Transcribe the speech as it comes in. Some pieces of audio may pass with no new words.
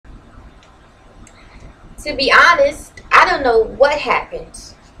To be honest, I don't know what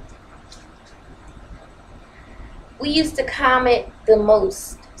happened. We used to comment the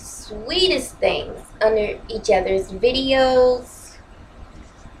most sweetest things under each other's videos.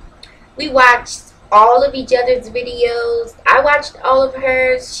 We watched all of each other's videos. I watched all of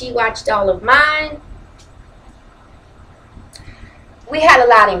hers. She watched all of mine. We had a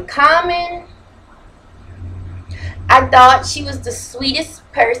lot in common. I thought she was the sweetest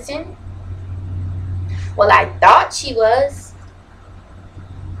person. Well, I thought she was.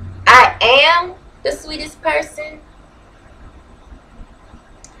 I am the sweetest person.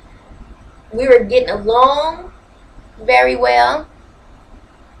 We were getting along very well.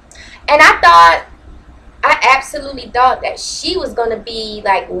 And I absolutely thought that she was going to be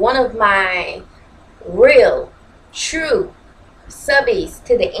like one of my real, true subbies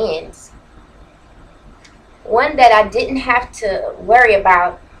to the ends. One that I didn't have to worry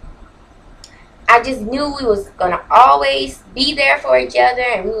about. I just knew we was going to always be there for each other,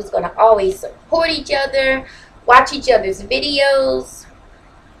 and we was going to always support each other, watch each other's videos.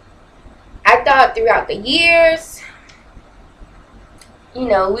 I thought throughout the years, you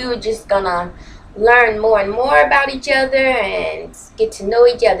know, we were just going to learn more and more about each other and get to know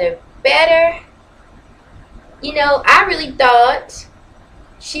each other better. You know, I really thought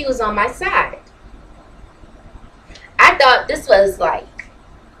she was on my side. I thought this was like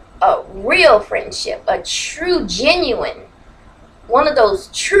a real friendship, a true, genuine, one of those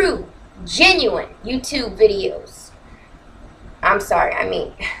true, genuine YouTube videos. I'm sorry, I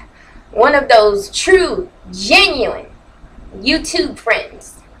mean, one of those true, genuine YouTube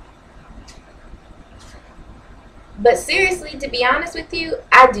friends. But seriously, to be honest with you,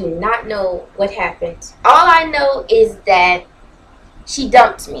 I do not know what happened. All I know is that she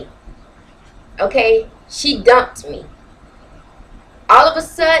dumped me. Okay? She dumped me. All of a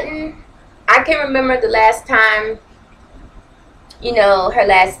sudden, I can remember the last time, you know, her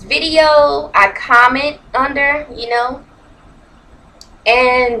last video, I comment under, you know.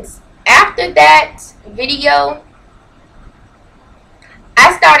 And after that video,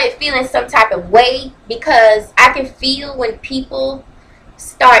 I started feeling some type of way, because I can feel when people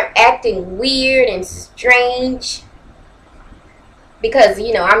start acting weird and strange, because,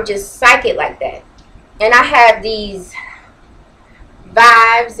 you know, I'm just psychic like that. And I have these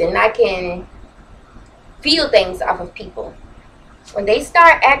vibes, and I can feel things off of people. When they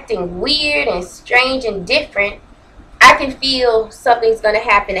start acting weird and strange and different, I can feel something's going to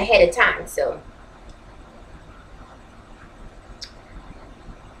happen ahead of time. So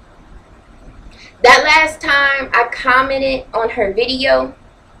that last time I commented on her video,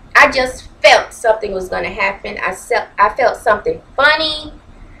 I just felt something was going to happen. I felt something funny.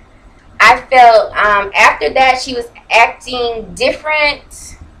 I felt after that she was acting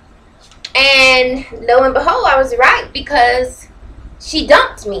different. And lo and behold, I was right, because she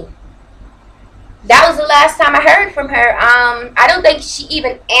dumped me. That was the last time I heard from her. I don't think she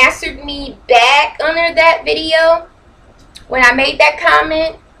even answered me back under that video when I made that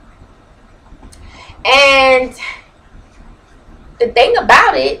comment. And the thing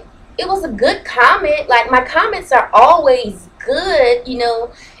about it, it was a good comment. Like, my comments are always good, you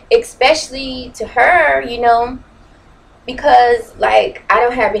know, especially to her, you know, because, like, I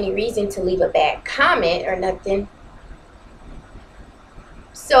don't have any reason to leave a bad comment or nothing.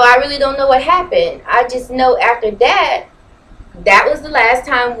 So I really don't know what happened. I just know after that, that was the last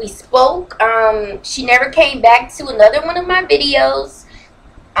time we spoke. She never came back to another one of my videos.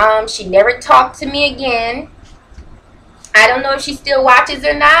 She never talked to me again. I don't know if she still watches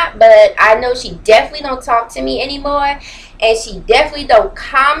or not, but I know she definitely don't talk to me anymore, and she definitely don't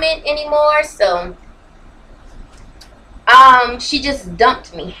comment anymore. So she just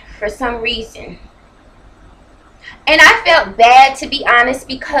dumped me for some reason. And I felt bad, to be honest,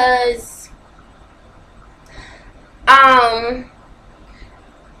 because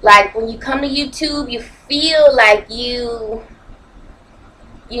like, when you come to YouTube, you feel like you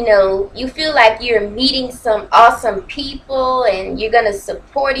know, you feel like you're meeting some awesome people, and you're going to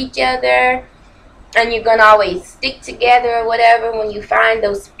support each other, and you're going to always stick together or whatever when you find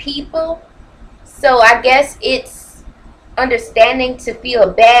those people. So I guess it's understanding to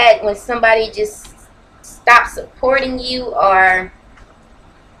feel bad when somebody just stops supporting you, or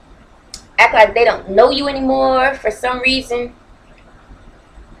act like they don't know you anymore for some reason.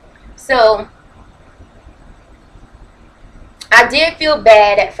 So I did feel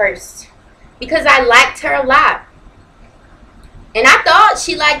bad at first, because I liked her a lot, and I thought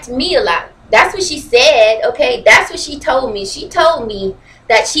she liked me a lot. That's what she said, okay? That's what she told me. She told me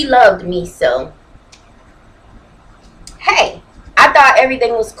that she loved me. So hey, I thought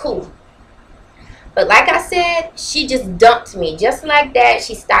everything was cool. But like I said, she just dumped me. Just like that,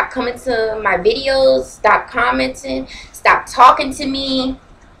 she stopped coming to my videos, stopped commenting, stopped talking to me.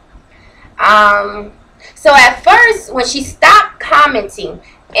 So at first, when she stopped commenting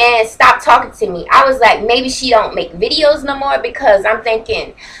and stopped talking to me, I was like, maybe she don't make videos no more, because I'm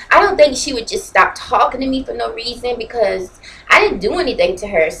thinking, I don't think she would just stop talking to me for no reason, because I didn't do anything to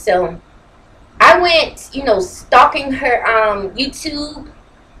her. So I went, stalking her YouTube.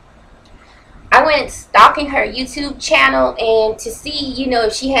 I went stalking her YouTube channel and to see,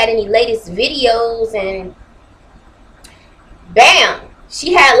 if she had any latest videos, and bam,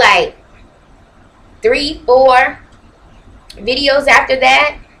 she had like 3-4 videos after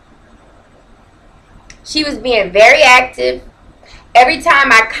that. She was being very active. Every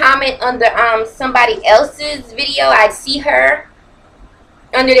time I comment under somebody else's video, I'd see her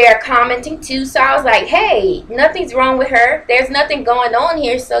under there commenting too. So I was like, hey, nothing's wrong with her. There's nothing going on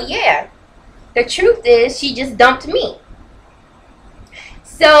here. So yeah, the truth is she just dumped me.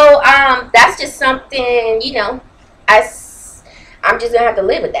 So that's just something, I'm just gonna have to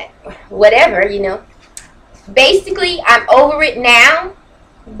live with that. Whatever, Basically, I'm over it now,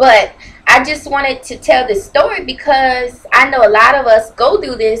 but I just wanted to tell this story because I know a lot of us go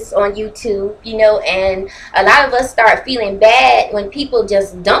through this on YouTube, and a lot of us start feeling bad when people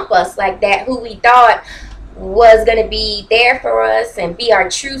just dump us like that, who we thought was going to be there for us and be our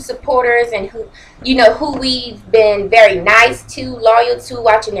true supporters, and who we've been very nice to, loyal to,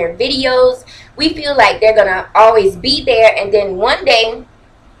 watching their videos. We feel like they're going to always be there, and then one day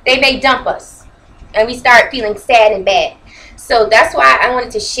they may dump us. And we start feeling sad and bad. So that's why I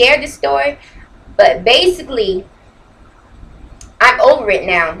wanted to share this story. But basically, I'm over it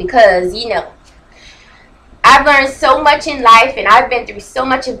now because, I've learned so much in life and I've been through so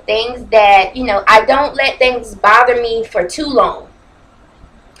much of things that, I don't let things bother me for too long.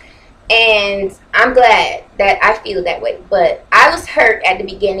 And I'm glad that I feel that way. But I was hurt at the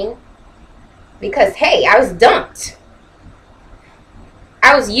beginning because, hey, I was dumped.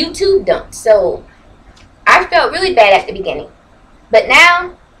 I was YouTube dumped. So I felt really bad at the beginning, but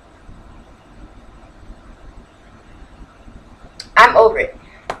now I'm over it.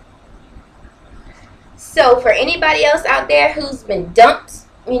 So for anybody else out there who's been dumped,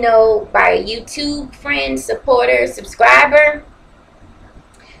 by a YouTube friend, supporter, subscriber,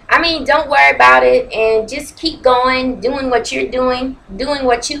 don't worry about it and just keep going, doing what you're doing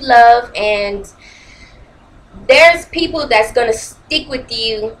what you love, and there's people that's going to stick with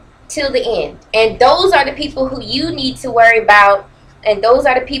you till the end, and those are the people who you need to worry about, and those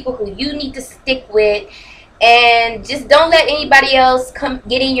are the people who you need to stick with, and just don't let anybody else come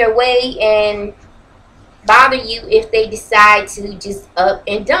get in your way and bother you if they decide to just up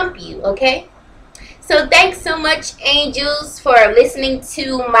and dump you. Okay, so thanks so much, angels, for listening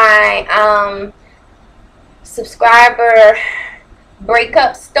to my subscriber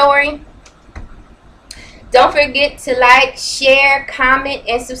breakup story. Don't forget to like, share, comment,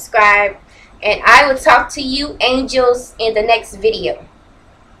 and subscribe. And I will talk to you, angels, in the next video.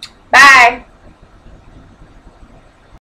 Bye.